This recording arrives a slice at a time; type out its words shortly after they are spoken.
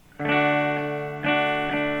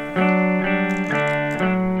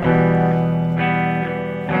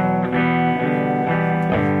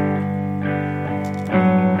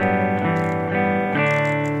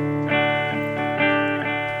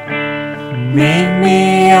Meet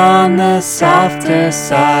me on the softer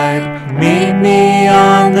side. Meet me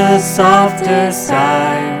on the softer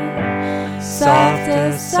side.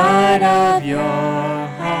 Softer side of your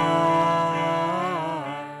heart.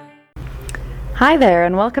 Hi there,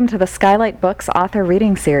 and welcome to the Skylight Books author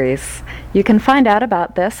reading series. You can find out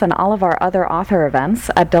about this and all of our other author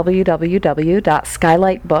events at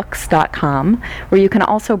www.skylightbooks.com, where you can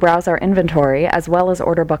also browse our inventory as well as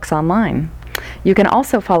order books online. You can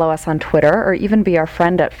also follow us on Twitter or even be our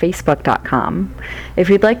friend at facebook.com. If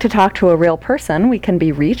you'd like to talk to a real person, we can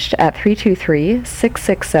be reached at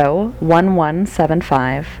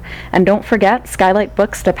 323-660-1175. And don't forget, Skylight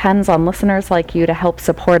Books depends on listeners like you to help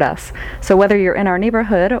support us. So whether you're in our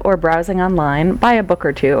neighborhood or browsing online, buy a book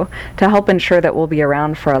or two to help ensure that we'll be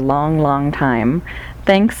around for a long, long time.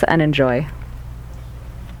 Thanks and enjoy.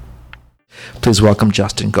 Please welcome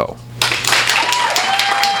Justin Go.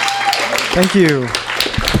 Thank you.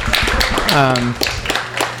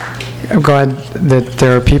 I'm glad that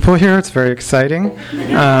there are people here. It's very exciting.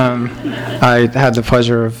 I had the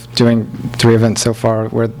pleasure of doing 3 events so far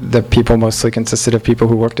where the people mostly consisted of people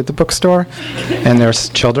who worked at the bookstore and their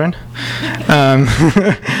children.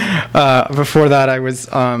 Before that, I was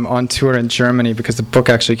on tour in Germany because the book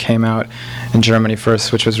actually came out in Germany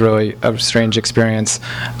first, which was really a strange experience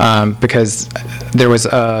because there was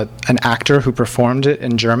an actor who performed it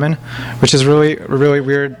in German, which is really a really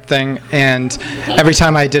weird thing. And every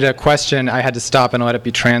time I did a question, I had to stop and let it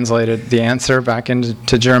be translated, the answer back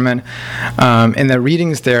into German. And the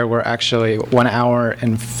readings there were actually 1 hour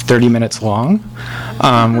and 30 minutes long,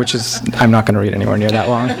 which is, I'm not going to read anywhere near that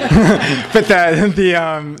long. But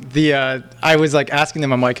I was like asking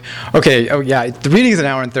them, I'm like, okay, oh yeah, the reading is 1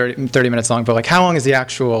 hour and 30 minutes long, but like how long is the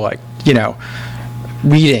actual, like, you know,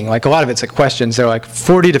 reading? Like a lot of it's like questions. They're like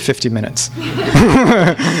 40 to 50 minutes.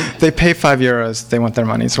 They pay €5. They want their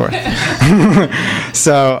money's worth.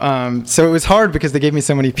 So it was hard because they gave me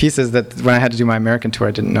so many pieces that when I had to do my American tour,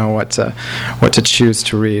 I didn't know what to choose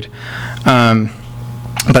to read.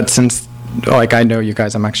 But since like I know you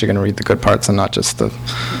guys, I'm actually going to read the good parts and not just the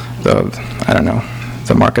I don't know,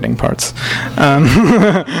 the marketing parts.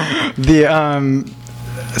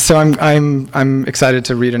 So I'm excited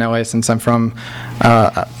to read in LA since I'm from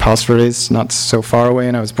Palos Verdes, not so far away,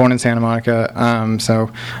 and I was born in Santa Monica, so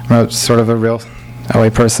I'm sort of a real LA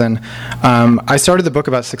person. I started the book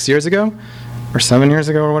about 6 years ago, or 7 years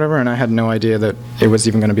ago, or whatever, and I had no idea that it was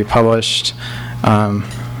even going to be published.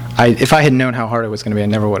 If I had known how hard it was going to be, I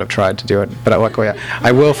never would have tried to do it. But luckily,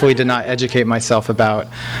 I willfully did not educate myself about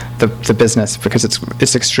the business because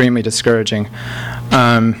it's extremely discouraging.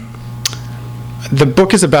 The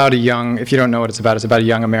book is about if you don't know what it's about a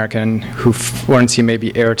young American who learns he may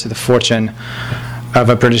be heir to the fortune of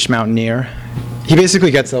a British mountaineer. He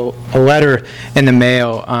basically gets a letter in the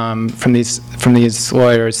mail from these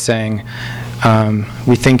lawyers saying,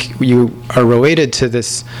 we think you are related to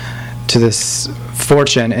this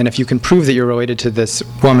fortune, and if you can prove that you're related to this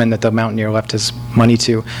woman that the mountaineer left his money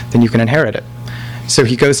to, then you can inherit it. So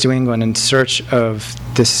he goes to England in search of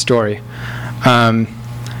this story.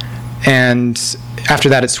 And after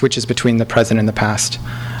that, it switches between the present and the past.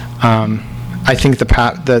 I think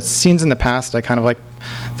the scenes in the past I kind of like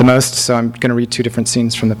the most, so I'm going to read 2 different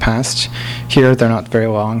scenes from the past here. They're not very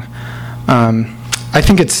long. I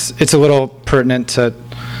think it's a little pertinent to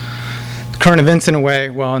current events in a way,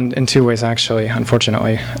 well, in 2 ways, actually,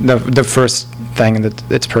 unfortunately. The first thing that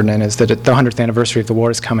it's pertinent is that the 100th anniversary of the war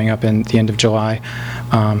is coming up in the end of July,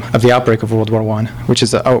 of the outbreak of World War I, which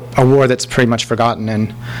is a war that's pretty much forgotten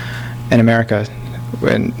in America,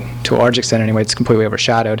 and to a large extent anyway, it's completely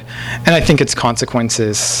overshadowed. And I think its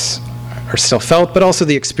consequences are still felt, but also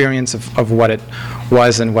the experience of what it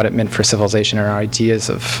was and what it meant for civilization and our ideas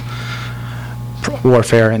of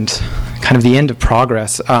warfare and kind of the end of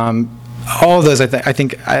progress. All of those, I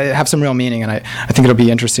think have some real meaning, and I think it'll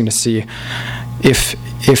be interesting to see if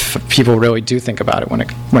people really do think about it when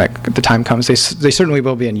the time comes. They certainly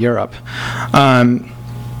will be in Europe.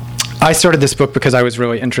 I started this book because I was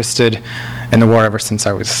really interested in the war ever since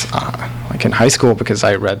I was like in high school, because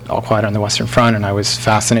I read All Quiet on the Western Front, and I was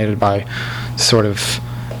fascinated by sort of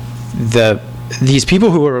these people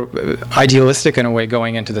who were idealistic in a way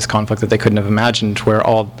going into this conflict that they couldn't have imagined, where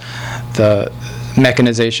all the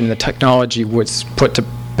mechanization and the technology was put to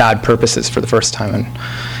bad purposes for the first time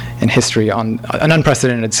in history on an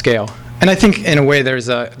unprecedented scale. And I think in a way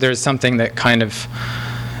there's something that kind of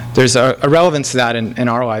there's a relevance to that in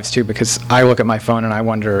our lives too, because I look at my phone and I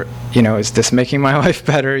wonder, is this making my life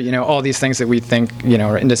better? All these things that we think,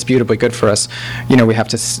 are indisputably good for us, we have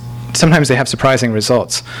to, sometimes they have surprising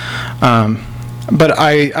results. But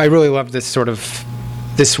I really love this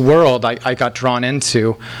this world I got drawn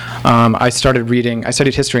into. I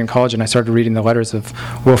studied history in college, and I started reading the letters of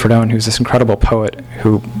Wilfred Owen, who's this incredible poet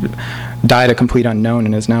who died a complete unknown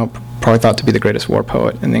and is now probably thought to be the greatest war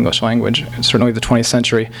poet in the English language, certainly the 20th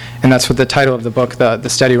century. And that's what the title of the book, The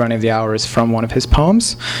Steady Running of the Hour, is from one of his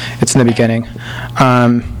poems. It's in the beginning.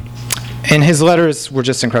 And his letters were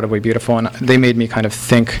just incredibly beautiful, and they made me kind of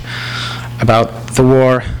think about the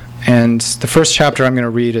war. And the first chapter I'm going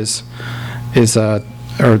to read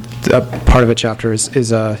or a part of a chapter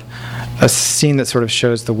is a scene that sort of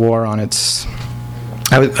shows the war on its.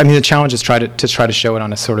 The challenge is to try to show it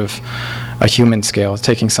on a sort of a human scale,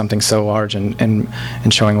 taking something so large and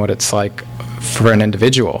showing what it's like for an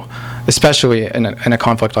individual, especially in a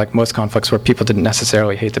conflict like most conflicts where people didn't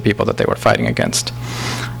necessarily hate the people that they were fighting against.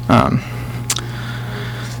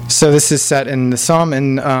 So this is set in the Somme,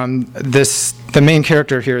 and the main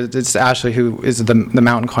character here is Ashley, who is the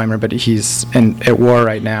mountain climber, but he's at war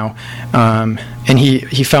right now. And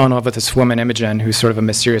he fell in love with this woman, Imogen, who's sort of a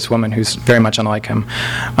mysterious woman who's very much unlike him.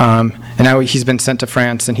 And now he's been sent to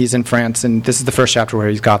France, and he's in France, and this is the first chapter where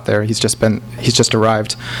he's got there. He's just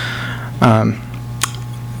arrived.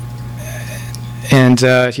 And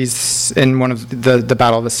he's in one of the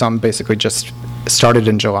Battle of the Somme, basically just started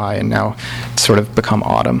in July, and now it's sort of become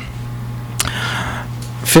autumn.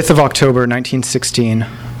 5th of October, 1916,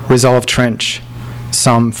 Resolve Trench,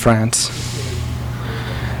 Somme, France.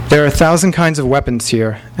 There are 1,000 kinds of weapons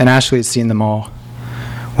here, and Ashley has seen them all.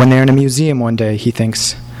 When they're in a museum one day, he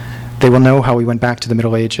thinks, they will know how we went back to the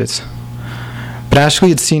Middle Ages. But Ashley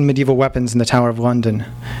had seen medieval weapons in the Tower of London,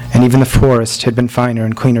 and even the forest had been finer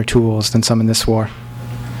and cleaner tools than some in this war.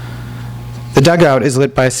 The dugout is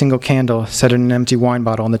lit by a single candle set in an empty wine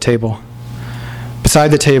bottle on the table. Beside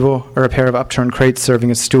the table are a pair of upturned crates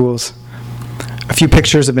serving as stools. A few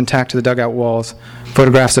pictures have been tacked to the dugout walls,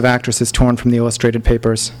 photographs of actresses torn from the illustrated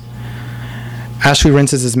papers. Ashley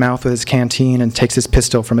rinses his mouth with his canteen and takes his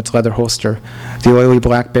pistol from its leather holster, the oily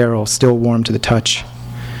black barrel still warm to the touch.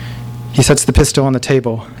 He sets the pistol on the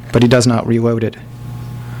table, but he does not reload it.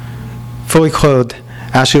 Fully clothed,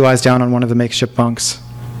 Ashley lies down on one of the makeshift bunks.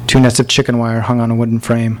 2 nets of chicken wire hung on a wooden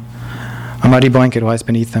frame. A muddy blanket lies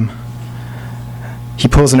beneath them. He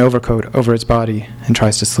pulls an overcoat over his body and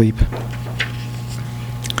tries to sleep.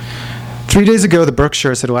 3 days ago, the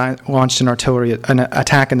Berkshires had launched an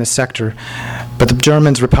attack in this sector, but the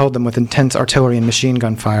Germans repelled them with intense artillery and machine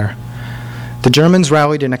gun fire. The Germans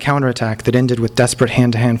rallied in a counterattack that ended with desperate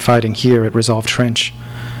hand-to-hand fighting here at Resolve Trench.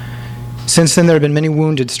 Since then, there have been many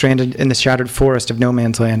wounded stranded in the shattered forest of no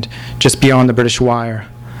man's land, just beyond the British wire.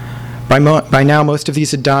 By now, most of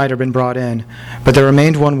these had died or been brought in, but there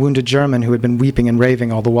remained one wounded German who had been weeping and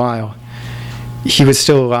raving all the while. He was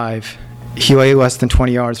still alive. He lay less than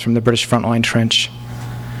 20 yards from the British frontline trench.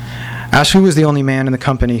 Ashley was the only man in the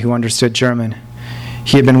company who understood German.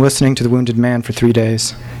 He had been listening to the wounded man for 3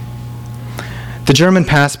 days. The German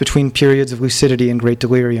passed between periods of lucidity and great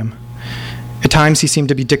delirium. At times he seemed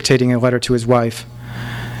to be dictating a letter to his wife,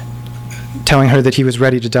 telling her that he was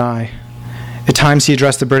ready to die. At times he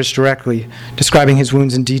addressed the British directly, describing his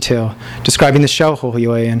wounds in detail, describing the shell hole he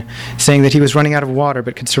lay in, saying that he was running out of water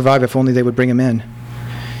but could survive if only they would bring him in.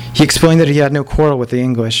 He explained that he had no quarrel with the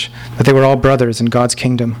English, that they were all brothers in God's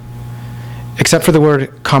kingdom. Except for the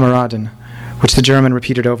word Kameraden, which the German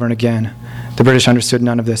repeated over and again, the British understood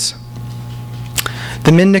none of this.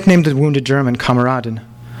 The men nicknamed the wounded German Kameraden.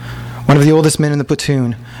 One of the oldest men in the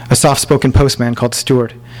platoon, a soft-spoken postman called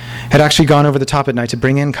Stuart, had actually gone over the top at night to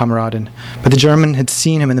bring in Kameraden, but the German had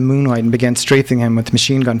seen him in the moonlight and began strafing him with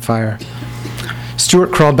machine gun fire.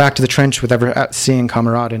 Stuart crawled back to the trench without seeing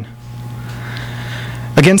Kameraden.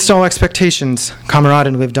 Against all expectations,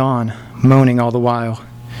 Kameraden lived on, moaning all the while.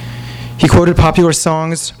 He quoted popular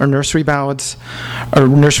songs or nursery ballads, or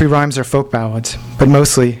nursery rhymes or folk ballads, but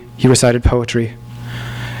mostly he recited poetry.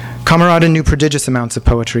 Kameraden knew prodigious amounts of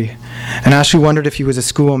poetry, and Ashley wondered if he was a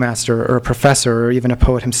schoolmaster or a professor or even a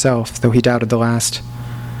poet himself, though he doubted the last.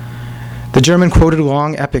 The German quoted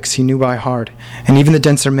long epics he knew by heart, and even the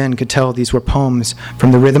denser men could tell these were poems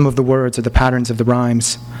from the rhythm of the words or the patterns of the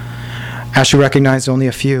rhymes. Ashley recognized only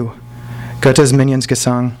a few. Goethe's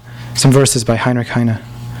Mignonsgesang, some verses by Heinrich Heine.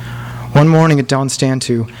 One morning at dawn stand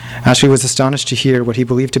to, Ashley was astonished to hear what he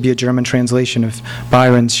believed to be a German translation of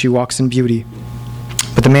Byron's She Walks in Beauty,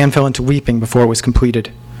 but the man fell into weeping before it was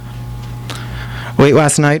completed. Late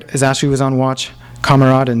last night, as Ashley was on watch,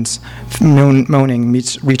 Kameraden's moaning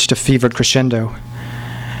reached a fevered crescendo.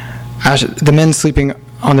 The men sleeping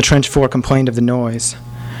on the trench floor complained of the noise.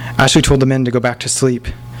 Ashley told the men to go back to sleep.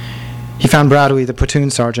 He found Bradley, the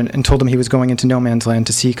platoon sergeant, and told him he was going into no man's land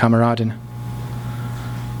to see Kameraden.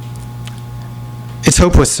 "It's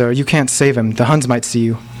hopeless, sir. You can't save him. The Huns might see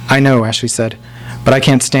you." "I know," Ashley said, "but I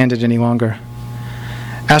can't stand it any longer."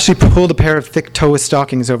 Ashley pulled a pair of thick toeless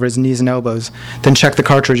stockings over his knees and elbows, then checked the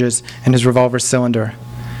cartridges in his revolver cylinder.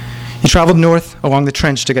 He traveled north along the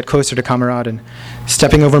trench to get closer to Kameraden,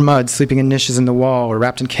 stepping over mud, sleeping in niches in the wall, or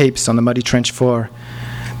wrapped in capes on the muddy trench floor.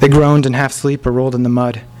 They groaned in half-sleep or rolled in the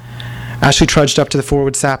mud. Ashley trudged up to the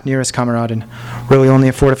forward sap nearest Kameraden, really only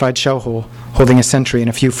a fortified shell hole, holding a sentry and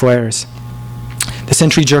a few flares. The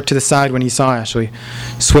sentry jerked to the side when he saw Ashley,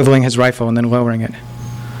 swiveling his rifle and then lowering it.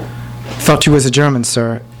 "Thought you was a German,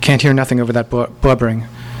 sir. Can't hear nothing over that blubbering."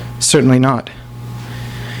 "Certainly not."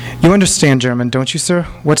 "You understand German, don't you, sir?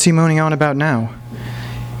 What's he moaning on about now?"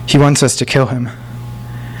 "He wants us to kill him."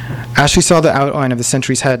 Ashley saw the outline of the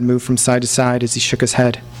sentry's head move from side to side as he shook his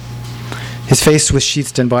head. His face was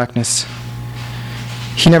sheathed in blackness.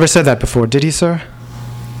 "He never said that before, did he, sir?"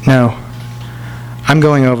 "No." "I'm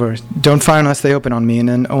going over. Don't fire unless they open on me, and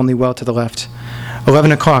then only well to the left.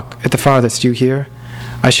 11 o'clock at the farthest, you hear?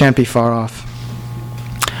 I shan't be far off."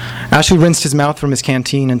 Ashley rinsed his mouth from his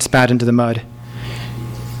canteen and spat into the mud.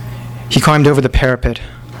 He climbed over the parapet.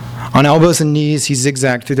 On elbows and knees, he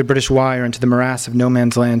zigzagged through the British wire into the morass of no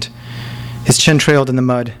man's land. His chin trailed in the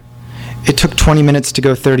mud. It took 20 minutes to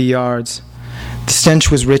go 30 yards. The stench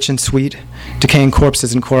was rich and sweet, decaying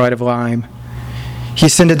corpses and chloride of lime. He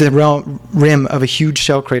ascended the rim of a huge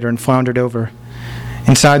shell crater and floundered over.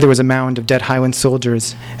 Inside there was a mound of dead Highland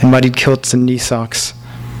soldiers in muddied kilts and knee socks.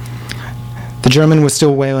 The German was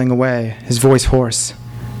still wailing away, his voice hoarse.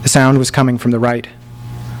 The sound was coming from the right.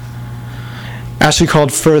 Ashley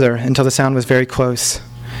called further until the sound was very close.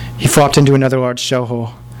 He flopped into another large shell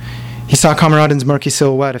hole. He saw Kameraden's murky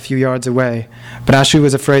silhouette a few yards away, but Ashley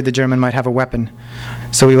was afraid the German might have a weapon,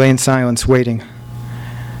 so he lay in silence, waiting.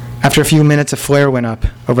 After a few minutes, a flare went up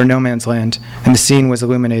over no man's land, and the scene was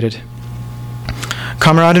illuminated.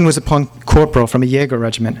 Kameraden was a plunk corporal from a Jaeger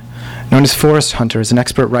regiment, known as forest hunters, an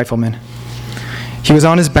expert rifleman. He was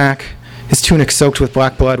on his back, his tunic soaked with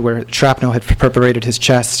black blood where shrapnel had perforated his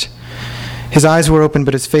chest. His eyes were open,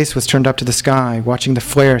 but his face was turned up to the sky, watching the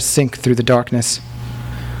flare sink through the darkness.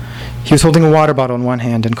 He was holding a water bottle in one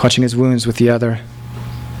hand and clutching his wounds with the other.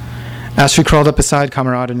 Ashley crawled up beside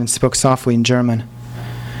Kameraden and spoke softly in German.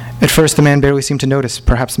 At first, the man barely seemed to notice,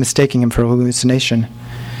 perhaps mistaking him for a hallucination.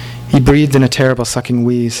 He breathed in a terrible sucking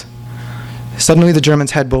wheeze. Suddenly, the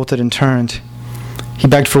German's head bolted and turned. He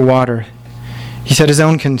begged for water. He said his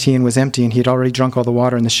own canteen was empty and he had already drunk all the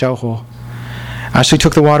water in the shell hole. Ashley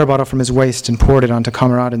took the water bottle from his waist and poured it onto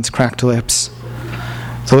Kameraden's cracked lips.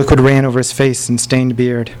 The liquid ran over his face and stained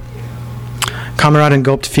beard. Kameraden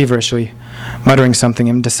gulped feverishly, muttering something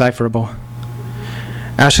indecipherable.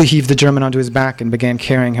 Ashley heaved the German onto his back and began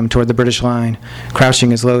carrying him toward the British line,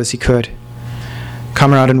 crouching as low as he could.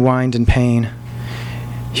 Kameraden whined in pain.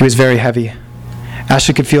 He was very heavy.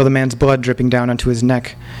 Ashley could feel the man's blood dripping down onto his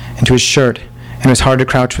neck, into his shirt, and it was hard to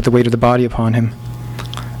crouch with the weight of the body upon him.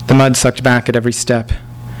 The mud sucked back at every step.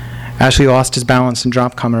 Ashley lost his balance and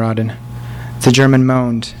dropped Kameraden. The German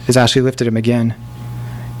moaned as Ashley lifted him again.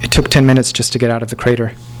 It took 10 minutes just to get out of the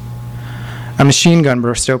crater. A machine gun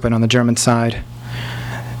burst open on the German side.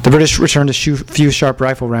 The British returned a few sharp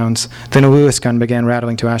rifle rounds, then a Lewis gun began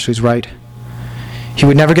rattling to Ashley's right. He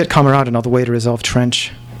would never get Kameraden all the way to Resolve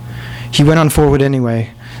Trench. He went on forward anyway,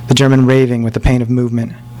 the German raving with the pain of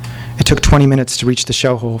movement. It took 20 minutes to reach the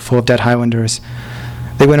shell hole full of dead Highlanders.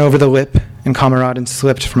 They went over the lip, and Kameraden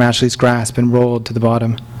slipped from Ashley's grasp and rolled to the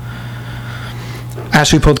bottom.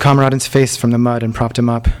 Ashley pulled Kameraden's face from the mud and propped him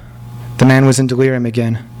up. The man was in delirium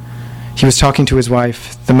again. He was talking to his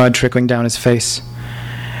wife, the mud trickling down his face.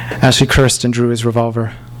 Ashley cursed and drew his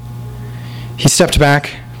revolver. He stepped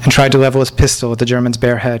back and tried to level his pistol at the German's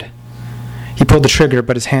bare head. He pulled the trigger,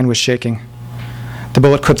 but his hand was shaking. The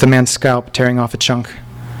bullet clipped the man's scalp, tearing off a chunk.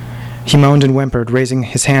 He moaned and whimpered, raising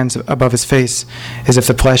his hands above his face as if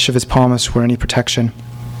the flesh of his palms were any protection.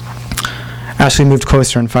 Ashley moved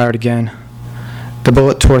closer and fired again. The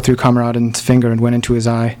bullet tore through Kameraden's finger and went into his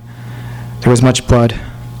eye. There was much blood.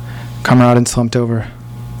 Kameraden slumped over.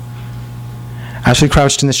 Ashley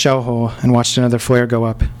crouched in the shell hole and watched another flare go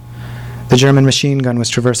up. The German machine gun was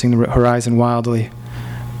traversing the horizon wildly.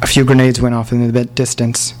 A few grenades went off in the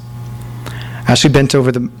distance. Ashley bent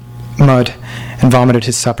over the mud and vomited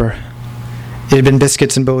his supper. It had been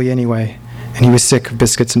biscuits and bully anyway, and he was sick of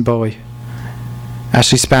biscuits and bully.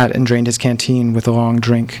 Ashley spat and drained his canteen with a long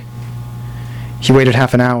drink. He waited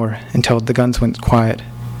half an hour until the guns went quiet.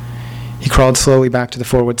 He crawled slowly back to the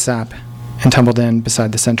forward sap and tumbled in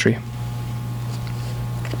beside the sentry.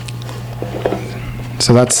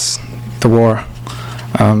 So that's the war.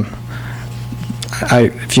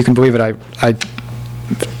 If you can believe it, I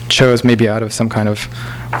chose, maybe out of some kind of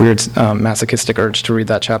weird masochistic urge, to read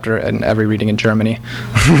that chapter in every reading in Germany.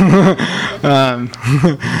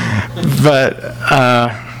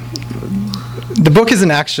 The book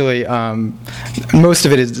isn't actually, most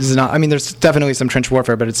of it is not, I mean, there's definitely some trench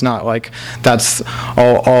warfare, but it's not like that's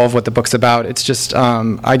all of what the book's about. It's just,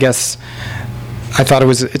 I guess, I thought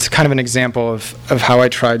it's kind of an example of how I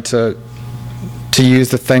tried to use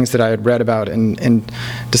the things that I had read about and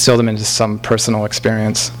distill them into some personal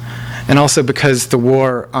experience. And also because the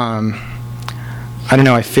war, I don't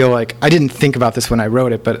know, I feel like, I didn't think about this when I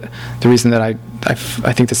wrote it, but the reason that I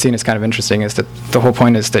think the scene is kind of interesting is that the whole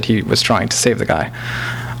point is that he was trying to save the guy.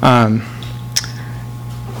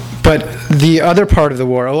 But the other part of the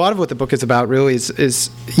war, a lot of what the book is about really is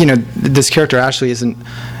this character Ashley isn't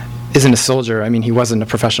a soldier. I mean, he wasn't a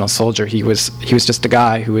professional soldier. He was just a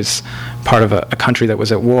guy who was part of a country that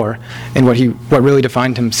was at war. And what really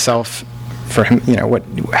defined himself for him,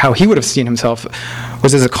 how he would have seen himself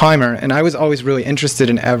was as a climber. And I was always really interested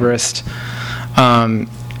in Everest.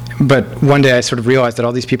 But one day I sort of realized that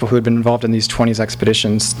all these people who had been involved in these 20s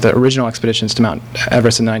expeditions, the original expeditions to Mount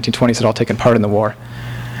Everest in the 1920s, had all taken part in the war.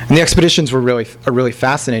 And the expeditions were really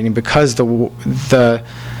fascinating because the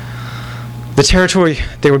territory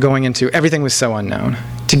they were going into, everything was so unknown.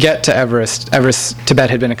 To get to Everest, Tibet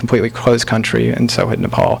had been a completely closed country, and so had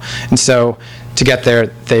Nepal. And so to get there,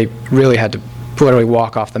 they really had to literally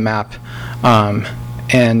walk off the map.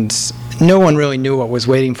 And no one really knew what was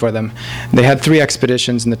waiting for them. They had 3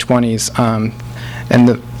 expeditions in the 20s, and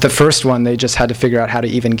the first one, they just had to figure out how to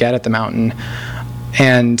even get at the mountain.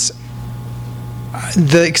 And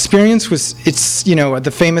the experience was,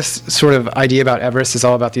 the famous sort of idea about Everest is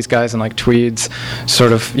all about these guys in like tweeds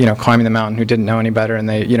sort of, climbing the mountain who didn't know any better, and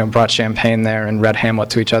they, brought champagne there and read Hamlet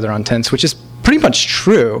to each other on tents, which is pretty much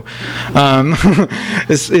true,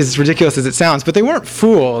 as ridiculous as it sounds. But they weren't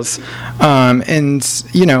fools. And,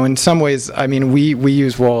 in some ways, I mean, we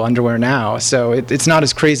use wool underwear now, so it's not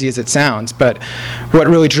as crazy as it sounds. But what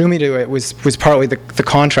really drew me to it was partly the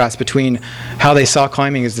contrast between how they saw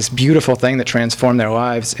climbing as this beautiful thing that transformed their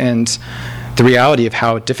lives and the reality of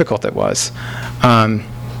how difficult it was. And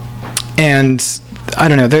I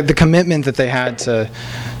don't know, the commitment that they had to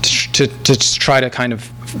try to kind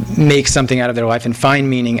of make something out of their life and find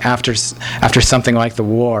meaning after something like the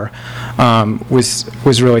war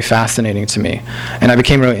was really fascinating to me, and I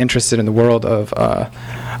became really interested in the world of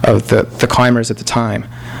the climbers at the time.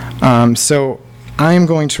 So I'm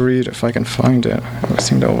going to read, if I can find it. I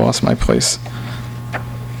seem to have lost my place.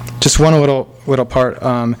 Just one little part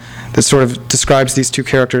that sort of describes these two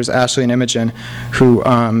characters, Ashley and Imogen,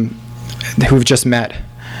 who've just met.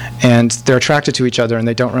 And they're attracted to each other, and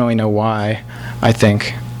they don't really know why, I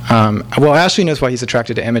think. Well, Ashley knows why he's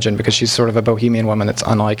attracted to Imogen, because she's sort of a bohemian woman that's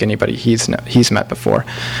unlike anybody he's met before.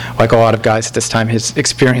 Like a lot of guys at this time, his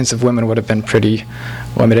experience of women would have been pretty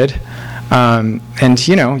limited. And,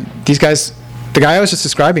 these guys, the guy I was just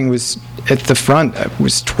describing was at the front,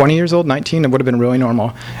 was 20 years old, 19, it would have been really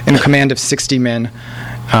normal, in a command of 60 men,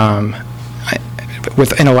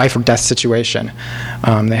 in a life or death situation.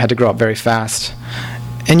 They had to grow up very fast.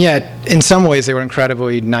 And yet, in some ways, they were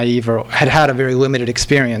incredibly naive or had a very limited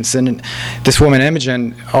experience. And this woman,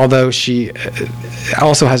 Imogen, although she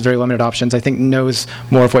also has very limited options, I think knows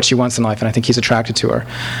more of what she wants in life, and I think he's attracted to her.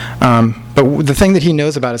 But the thing that he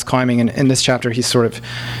knows about is climbing, and in this chapter, you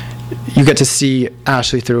get to see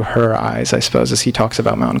Ashley through her eyes, I suppose, as he talks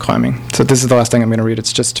about mountain climbing. So this is the last thing I'm going to read.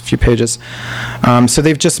 It's just a few pages. So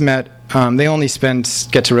they've just met. They only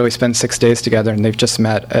get to really spend 6 days together, and they've just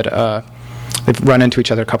met at they've run into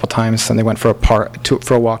each other a couple times, and they went for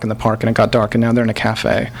a walk in the park, and it got dark, and now they're in a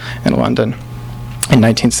cafe in London in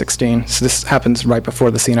 1916. So this happens right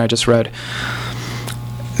before the scene I just read.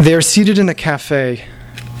 They are seated in a cafe,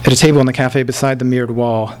 at a table in the cafe beside the mirrored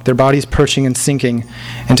wall, their bodies perching and sinking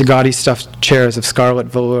into gaudy stuffed chairs of scarlet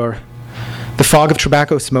velour. The fog of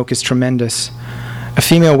tobacco smoke is tremendous. A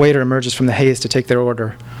female waiter emerges from the haze to take their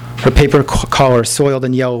order. Her paper collar soiled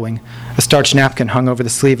and yellowing, a starched napkin hung over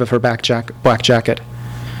the sleeve of her black jacket.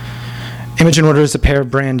 Imogen orders a pair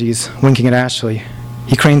of brandies, winking at Ashley.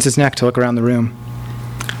 He cranes his neck to look around the room.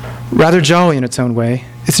 Rather jolly in its own way,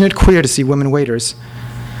 isn't it queer to see women waiters?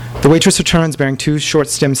 The waitress returns bearing 2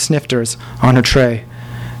 short-stemmed snifters on her tray.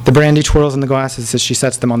 The brandy twirls in the glasses as she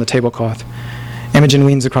sets them on the tablecloth. Imogen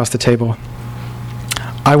leans across the table.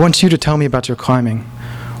 I want you to tell me about your climbing,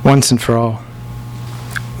 once and for all.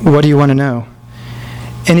 What do you want to know?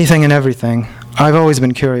 Anything and everything. I've always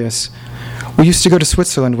been curious. We used to go to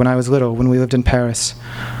Switzerland when I was little, when we lived in Paris.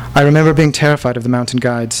 I remember being terrified of the mountain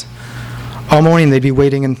guides. All morning they'd be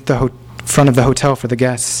waiting in the front of the hotel for the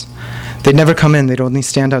guests. They'd never come in, they'd only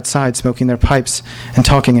stand outside smoking their pipes and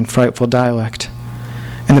talking in frightful dialect.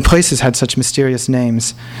 And the places had such mysterious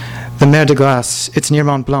names. The Mer de Glace, it's near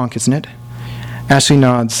Mont Blanc, isn't it? Ashley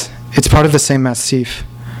nods. It's part of the same massif.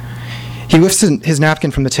 He lifts his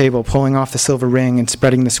napkin from the table, pulling off the silver ring and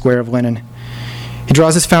spreading the square of linen. He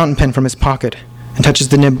draws his fountain pen from his pocket and touches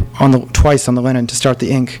the nib twice on the linen to start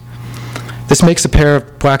the ink. This makes a pair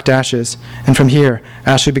of black dashes, and from here,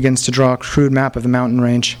 Ashley begins to draw a crude map of the mountain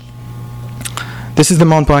range. This is the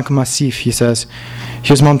Mont Blanc Massif, he says.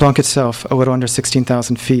 Here's Mont Blanc itself, a little under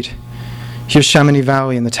 16,000 feet. Here's Chamonix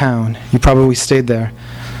Valley in the town. You probably stayed there.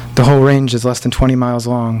 The whole range is less than 20 miles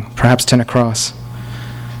long, perhaps 10 across.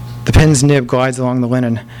 The pen's nib glides along the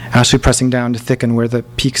linen, Ashley pressing down to thicken where the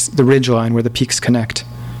ridge line where the peaks connect.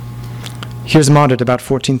 Here's Maud at about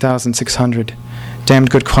 14,600. Damned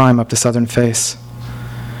good climb up the southern face.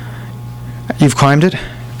 You've climbed it?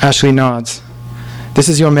 Ashley nods. This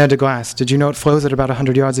is your Mer de Glace. Did you know it flows at about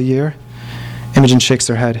 100 yards a year? Imogen shakes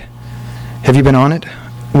her head. Have you been on it?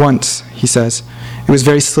 Once, he says. It was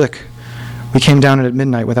very slick. We came down it at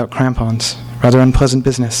midnight without crampons. Rather unpleasant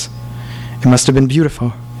business. It must have been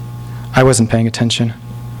beautiful. I wasn't paying attention.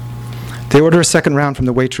 They order a second round from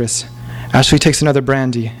the waitress. Ashley takes another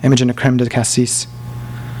brandy, Imogen a creme de cassis.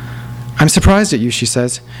 I'm surprised at you, she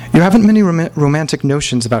says. You haven't many romantic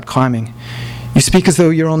notions about climbing. You speak as though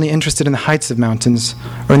you're only interested in the heights of mountains,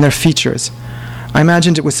 or in their features. I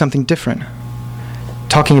imagined it was something different.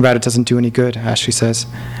 Talking about it doesn't do any good, Ashley says.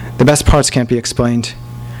 The best parts can't be explained.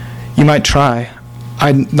 You might try.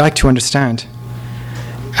 I'd like to understand.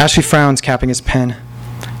 Ashley frowns, capping his pen.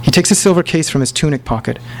 He takes a silver case from his tunic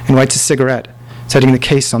pocket and lights a cigarette, setting the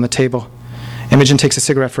case on the table. Imogen takes a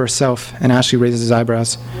cigarette for herself, and Ashley raises his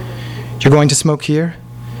eyebrows. You're going to smoke here?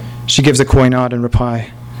 She gives a coy nod in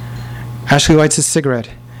reply. Ashley lights his cigarette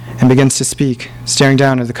and begins to speak, staring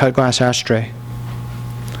down at the cut glass ashtray.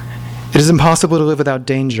 It is impossible to live without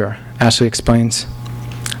danger, Ashley explains.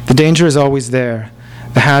 The danger is always there,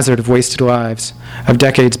 the hazard of wasted lives, of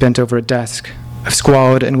decades bent over a desk, of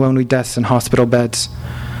squalid and lonely deaths in hospital beds.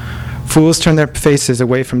 Fools turned their faces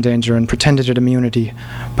away from danger and pretended at immunity,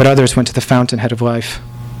 but others went to the fountainhead of life.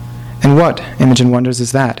 And what, Imogen wonders,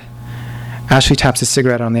 is that? Ashley taps his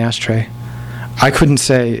cigarette on the ashtray. I couldn't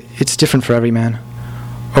say. It's different for every man.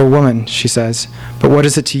 Or woman, she says. But what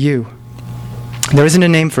is it to you? There isn't a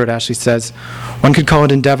name for it, Ashley says. One could call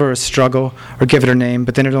it endeavor or struggle, or give it a name,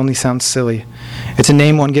 but then it only sounds silly. It's a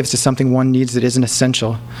name one gives to something one needs that isn't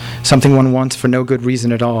essential, something one wants for no good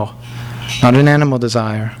reason at all. Not an animal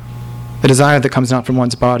desire. A desire that comes not from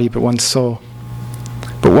one's body, but one's soul.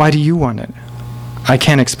 But why do you want it? I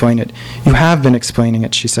can't explain it. You have been explaining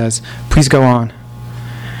it, she says. Please go on.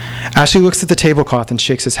 Ashley looks at the tablecloth and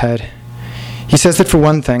shakes his head. He says that for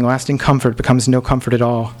one thing, lasting comfort becomes no comfort at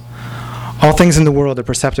all. All things in the world are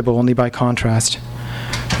perceptible only by contrast.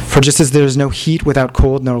 For just as there is no heat without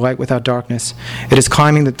cold, nor light without darkness, it is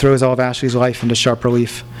climbing that throws all of Ashley's life into sharp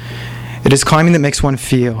relief. It is climbing that makes one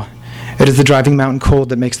feel. It is the driving mountain cold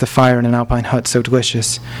that makes the fire in an alpine hut so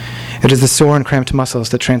delicious. It is the sore and cramped muscles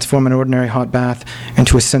that transform an ordinary hot bath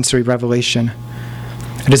into a sensory revelation.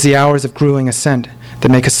 It is the hours of grueling ascent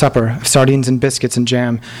that make a supper of sardines and biscuits and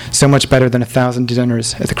jam so much better than 1,000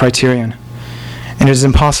 dinners at the Criterion. And it is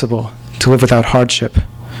impossible to live without hardship.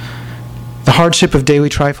 The hardship of daily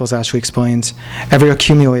trifles, Ashley explains, ever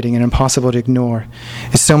accumulating and impossible to ignore,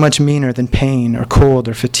 is so much meaner than pain or cold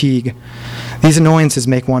or fatigue. These annoyances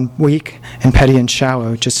make one weak and petty and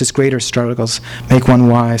shallow, just as greater struggles make one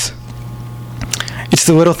wise. It's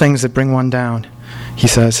the little things that bring one down, he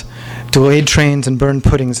says. Delayed trains and burned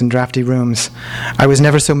puddings in drafty rooms. I was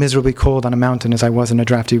never so miserably cold on a mountain as I was in a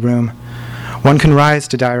drafty room. One can rise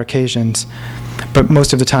to dire occasions, but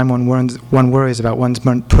most of the time one worries about one's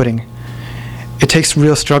burnt pudding. It takes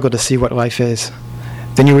real struggle to see what life is.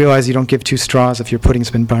 Then you realize you don't give two straws if your pudding's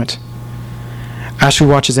been burnt. Ashley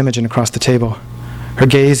watches Imogen across the table. Her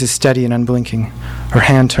gaze is steady and unblinking, her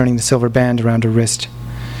hand turning the silver band around her wrist.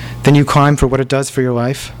 Then you climb for what it does for your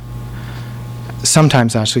life?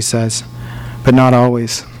 Sometimes, Ashley says, but not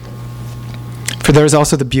always. For there is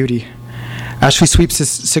also the beauty. Ashley sweeps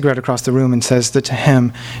his cigarette across the room and says that to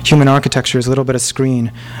him, human architecture is little but a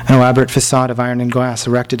screen, an elaborate facade of iron and glass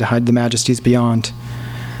erected to hide the majesties beyond.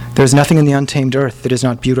 There is nothing in the untamed earth that is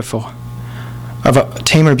not beautiful. Of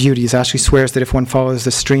tamer beauties, Ashley swears that if one follows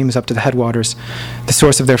the streams up to the headwaters, the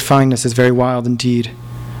source of their fineness is very wild indeed.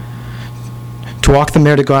 To walk the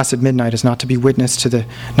Mer de Glace at midnight is not only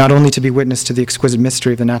to be witness to the exquisite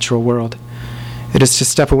mystery of the natural world. It is to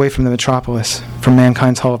step away from the metropolis, from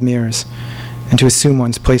mankind's hall of mirrors, and to assume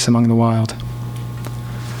one's place among the wild.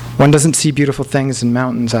 One doesn't see beautiful things in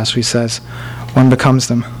mountains, Ashley says. One becomes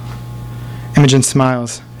them. Imogen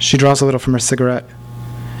smiles. She draws a little from her cigarette.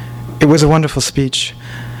 It was a wonderful speech,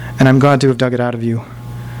 and I'm glad to have dug it out of you.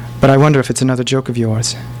 But I wonder if it's another joke of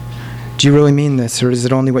yours. Do you really mean this, or is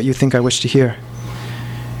it only what you think I wish to hear?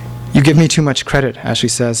 You give me too much credit, Ashley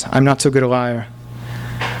says. I'm not so good a liar.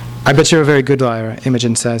 I bet you're a very good liar,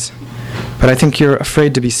 Imogen says. But I think you're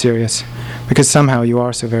afraid to be serious, because somehow you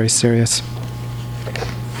are so very serious.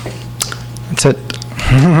 That's it.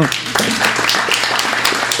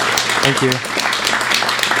 Thank you.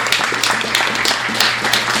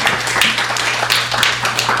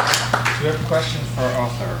 Do you have questions for our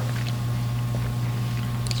author?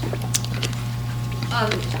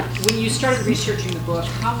 When you started researching the book,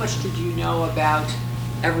 how much did you know about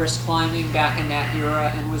Everest climbing back in that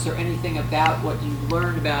era, and was there anything about what you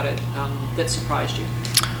learned about it that surprised you?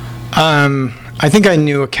 I think I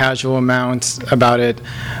knew a casual amount about it.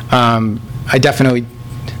 I definitely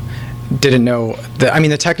didn't know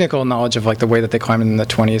the technical knowledge of like the way that they climbed in the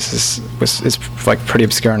 20s is like pretty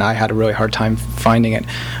obscure, and I had a really hard time finding it.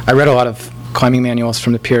 I read a lot of climbing manuals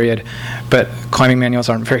from the period, but climbing manuals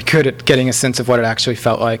aren't very good at getting a sense of what it actually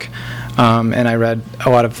felt like. And I read a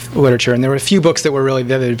lot of literature, and there were a few books that were really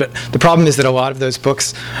vivid, but the problem is that a lot of those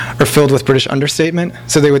books are filled with British understatement.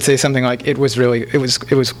 So they would say something like, it was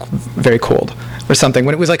very cold, or something,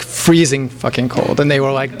 when it was like freezing fucking cold, and they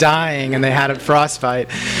were like dying, and they had a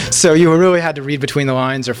frostbite. So you really had to read between the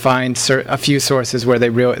lines or find a few sources where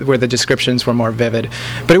the descriptions were more vivid.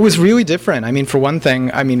 But it was really different. I mean, for one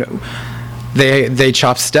thing, they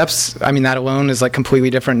chop steps. That alone is like completely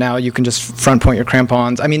different now. You can just front point your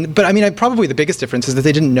crampons. Probably the biggest difference is that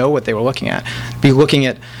they didn't know what they were looking at. Be looking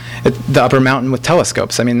at the upper mountain with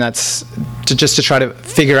telescopes. That's just to try to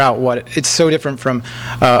figure out what it's so different from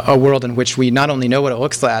a world in which we not only know what it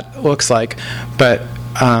looks like, but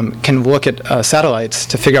can look at satellites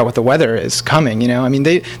to figure out what the weather is coming.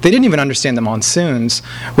 They didn't even understand the monsoons,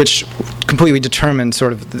 which completely determine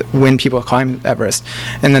sort of when people climb Everest.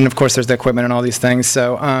 And then, of course, there's the equipment and all these things.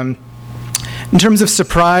 So in terms of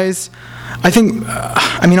surprise, I think,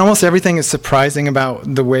 almost everything is surprising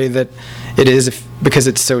about the way that it is because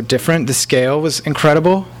it's so different. The scale was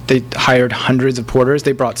incredible. They hired hundreds of porters.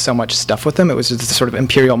 They brought so much stuff with them. It was just a sort of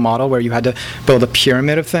imperial model where you had to build a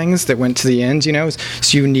pyramid of things that went to the end,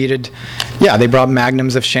 So you needed, they brought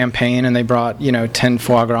magnums of champagne, and they brought, 10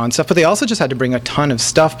 foie gras and stuff. But they also just had to bring a ton of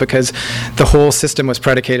stuff because the whole system was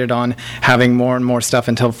predicated on having more and more stuff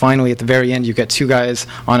until finally at the very end you get two guys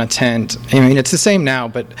on a tent. It's the same now,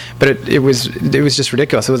 but it was just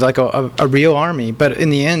ridiculous. It was like a real army. But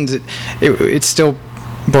in the end, it still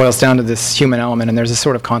boils down to this human element, and there's a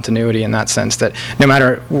sort of continuity in that sense that no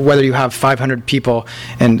matter whether you have 500 people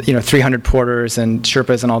and 300 porters and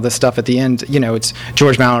Sherpas and all this stuff, at the end it's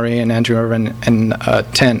George Mallory and Andrew Irvin and a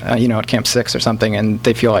tent at Camp 6 or something, and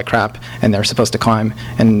they feel like crap and they're supposed to climb,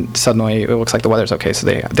 and suddenly it looks like the weather's okay, so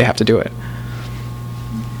they have to do it.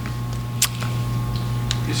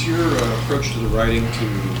 Is your approach to the writing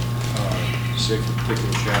to say for a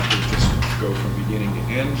particular chapter just go from beginning to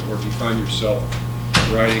end, or do you find yourself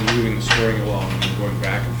writing, moving the story along, and then going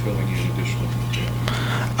back and filling in additional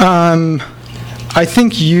detail? I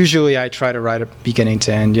think usually I try to write it beginning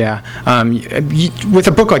to end, yeah. With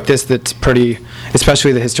a book like this that's pretty,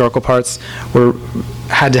 especially the historical parts,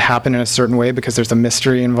 had to happen in a certain way because there's a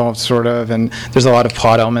mystery involved, sort of, and there's a lot of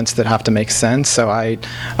plot elements that have to make sense, so I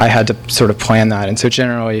had to sort of plan that. And so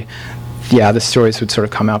generally, the stories would sort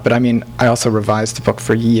of come out. But I also revised the book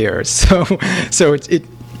for years, so it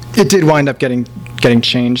did wind up getting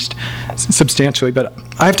changed substantially. But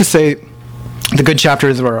I have to say, the good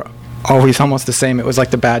chapters were always almost the same. It was like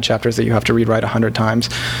the bad chapters that you have to rewrite 100 times.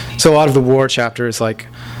 So a lot of the war chapters, like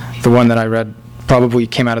the one that I read, probably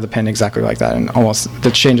came out of the pen exactly like that, and almost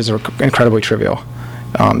the changes are incredibly trivial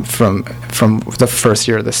from the first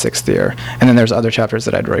year to the 6th year. And then there's other chapters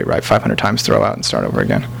that I'd rewrite 500 times, throw out, and start over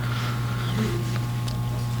again.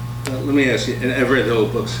 Let me ask you, and I've read the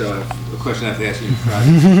old book, so I have a question I have to ask you.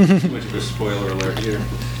 Probably too much of a spoiler alert here.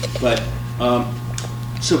 But,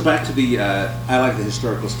 so back to I like the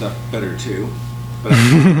historical stuff better too, but I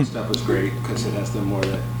think the stuff was great because it has the more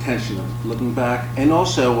the tension of looking back. And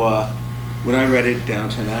also, when I read it,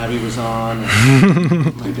 Downton Abbey was on,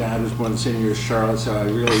 and my dad was born the same year as Charlotte, so I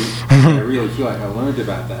really feel like I learned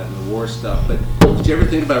about that and the war stuff. But did you ever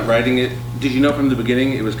think about writing it? Did you know from the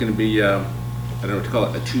beginning it was going to be, I don't know what to call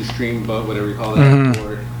it, a two-stream boat, whatever you call that,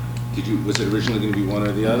 or was it originally going to be one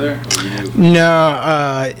or the other? Or you knew? No,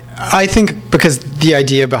 I think because the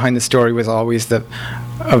idea behind the story was always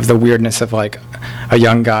of the weirdness of like a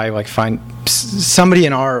young guy like somebody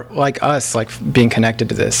in like us, like being connected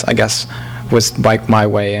to this, I guess, was like my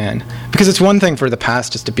way in. Because it's one thing for the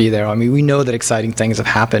past just to be there. I mean, we know that exciting things have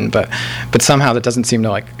happened, but somehow that doesn't seem to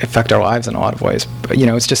like affect our lives in a lot of ways. But,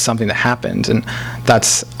 it's just something that happened, and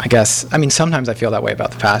that's, I guess, I mean, sometimes I feel that way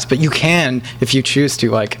about the past, but you can, if you choose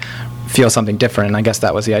to, like, feel something different, and I guess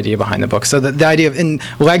that was the idea behind the book. So the idea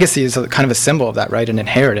of legacy is kind of a symbol of that, right? An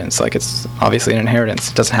inheritance, like it's obviously an inheritance.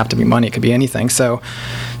 It doesn't have to be money; it could be anything. So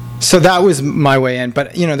that was my way in.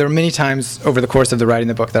 But there were many times over the course of the writing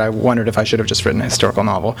the book that I wondered if I should have just written a historical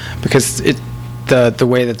novel, because the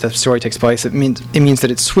way that the story takes place, it means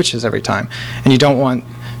that it switches every time, and you don't want.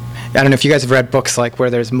 I don't know if you guys have read books like where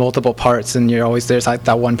there's multiple parts and there's like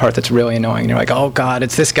that one part that's really annoying. And you're like, oh God,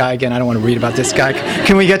 it's this guy again. I don't want to read about this guy.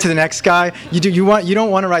 Can we get to the next guy? You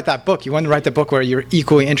don't want to write that book. You want to write the book where you're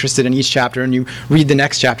equally interested in each chapter and you read the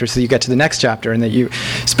next chapter so you get to the next chapter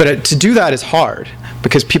but to do that is hard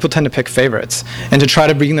because people tend to pick favorites, and to try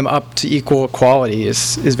to bring them up to equal quality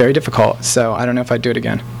is very difficult. So I don't know if I'd do it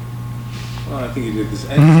again. Well, I think you did this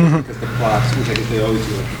because the plots, which I guess they always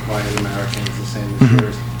do, like the Quiet Americans, the same as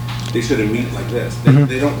yours. They sort of meet like this.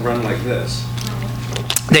 They don't run like this.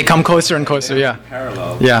 They come closer and closer, yeah.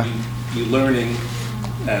 Parallel. Yeah. You're learning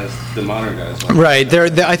as the modern guys. Like right.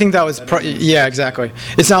 I think that was. Yeah, exactly.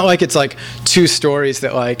 It's not like it's like two stories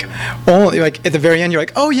that like only like at the very end you're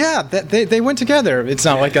like, oh yeah, they went together. It's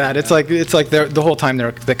not like that. It's like the whole time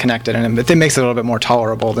they're connected, and it makes it a little bit more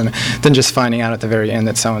tolerable than just finding out at the very end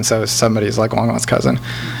that so and so is somebody's like long lost cousin.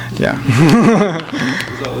 Yeah.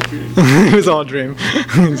 It was all a dream.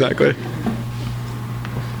 Exactly.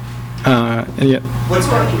 And yeah. What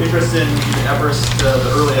sparked your interest in Everest, the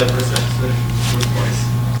early Everest expedition in the first place?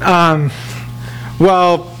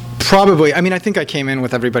 Well, probably. I mean, I think I came in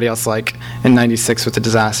with everybody else, like in '96 with the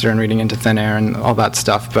disaster and reading Into Thin Air and all that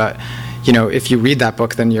stuff. But if you read that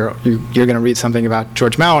book, then you're going to read something about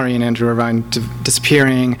George Mallory and Andrew Irvine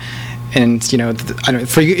disappearing. And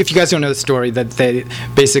if you guys don't know the story, that they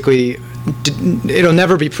basically it'll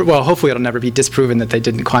never be hopefully it'll never be disproven that they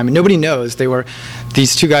didn't climb. And nobody knows.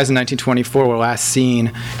 These two guys in 1924 were last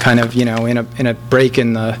seen kind of in a break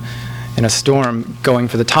in a storm going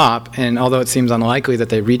for the top. And although it seems unlikely that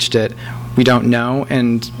they reached it, we don't know.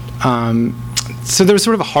 And so there was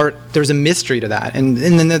sort of there was a mystery to that. And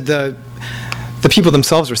then the people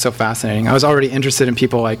themselves were so fascinating. I was already interested in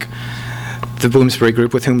people like the Bloomsbury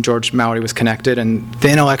group with whom George Mallory was connected, and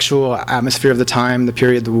the intellectual atmosphere of the time, the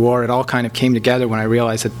period, the war, it all kind of came together when I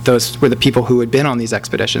realized that those were the people who had been on these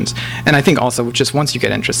expeditions. And I think also just once you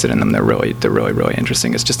get interested in them, they're really, really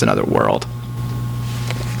interesting. It's just another world.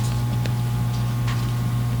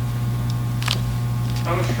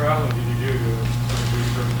 How much traveling did you do to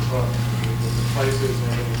research the book? The places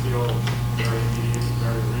and everything feel very immediate and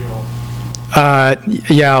very real?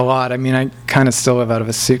 Yeah, a lot. I mean, I kind of still live out of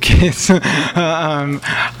a suitcase. I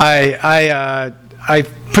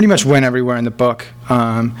pretty much went everywhere in the book,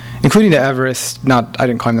 including to Everest. I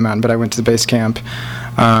didn't climb the mountain, but I went to the base camp.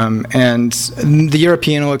 And the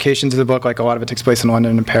European locations of the book, like a lot of it takes place in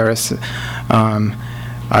London and Paris. In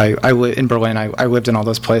Berlin. I lived in all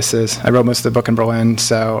those places. I wrote most of the book in Berlin,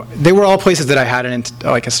 so they were all places that I had a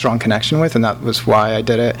strong connection with, and that was why I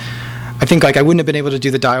did it. I think I wouldn't have been able to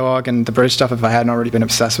do the dialogue and the British stuff if I hadn't already been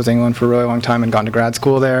obsessed with England for a really long time and gone to grad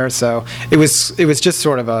school there. So it was just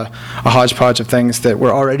sort of a hodgepodge of things that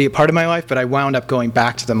were already a part of my life, but I wound up going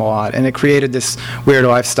back to them a lot, and it created this weird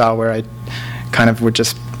lifestyle where I kind of would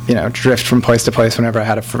just drift from place to place whenever I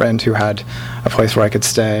had a friend who had a place where I could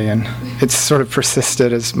stay, and it's sort of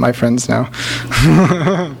persisted as my friends now.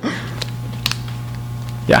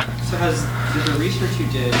 Yeah. So did the research you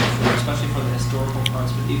did, especially for the historical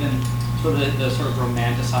parts, but even for the sort of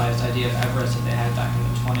romanticized idea of Everest that they had back in the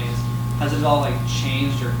 20s, has it all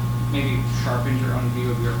changed or maybe sharpened your own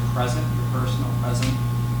view of your present, your personal present,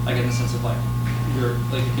 in the sense of your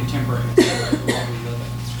the contemporary world we live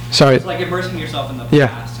in? Sorry. It's immersing yourself in the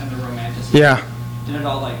past and the romanticism. Yeah. Did it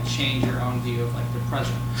all change your own view of the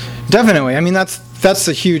present? Definitely. I mean, that's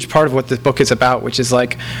a huge part of what this book is about, which is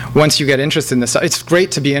once you get interested in this, it's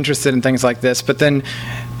great to be interested in things like this, but then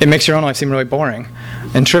it makes your own life seem really boring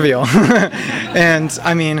and trivial. And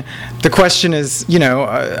I mean, the question is,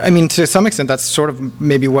 to some extent, that's sort of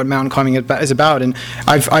maybe what mountain climbing is about. And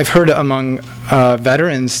I've heard among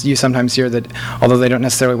veterans, you sometimes hear that although they don't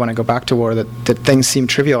necessarily want to go back to war, that things seem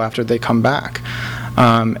trivial after they come back.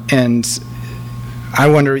 And I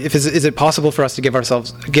wonder is it possible for us to give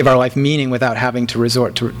our life meaning without having to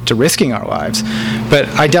resort to risking our lives? But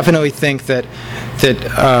I definitely think that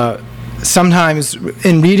sometimes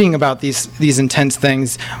in reading about these intense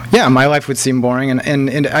things, yeah, my life would seem boring,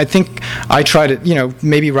 and I think I try to,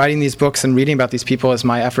 maybe writing these books and reading about these people is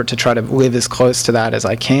my effort to try to live as close to that as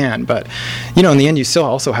I can. But, in the end, you still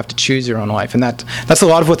also have to choose your own life, and that's a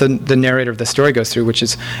lot of what the narrator of the story goes through, which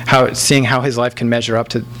is seeing how his life can measure up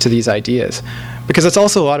to these ideas, because it's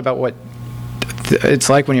also a lot about what it's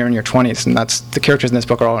like when you're in your 20s, and that's the characters in this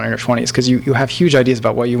book are all in their 20s, because you have huge ideas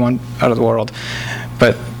about what you want out of the world,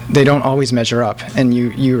 but they don't always measure up, and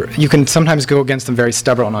you can sometimes go against them very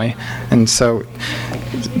stubbornly, and so,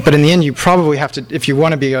 but in the end, you probably have to, if you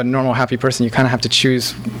want to be a normal, happy person, you kind of have to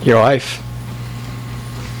choose your life.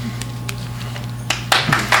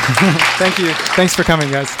 Thank you. Thanks for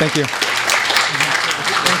coming, guys. Thank you.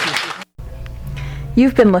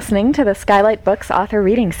 You've been listening to the Skylight Books author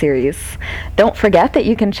reading series. Don't forget that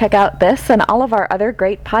you can check out this and all of our other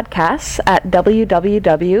great podcasts at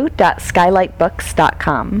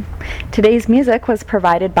www.skylightbooks.com. Today's music was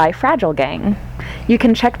provided by Fragile Gang. You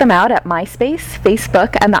can check them out at MySpace,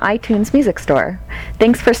 Facebook, and the iTunes Music Store.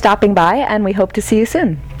 Thanks for stopping by, and we hope to see you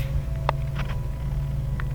soon.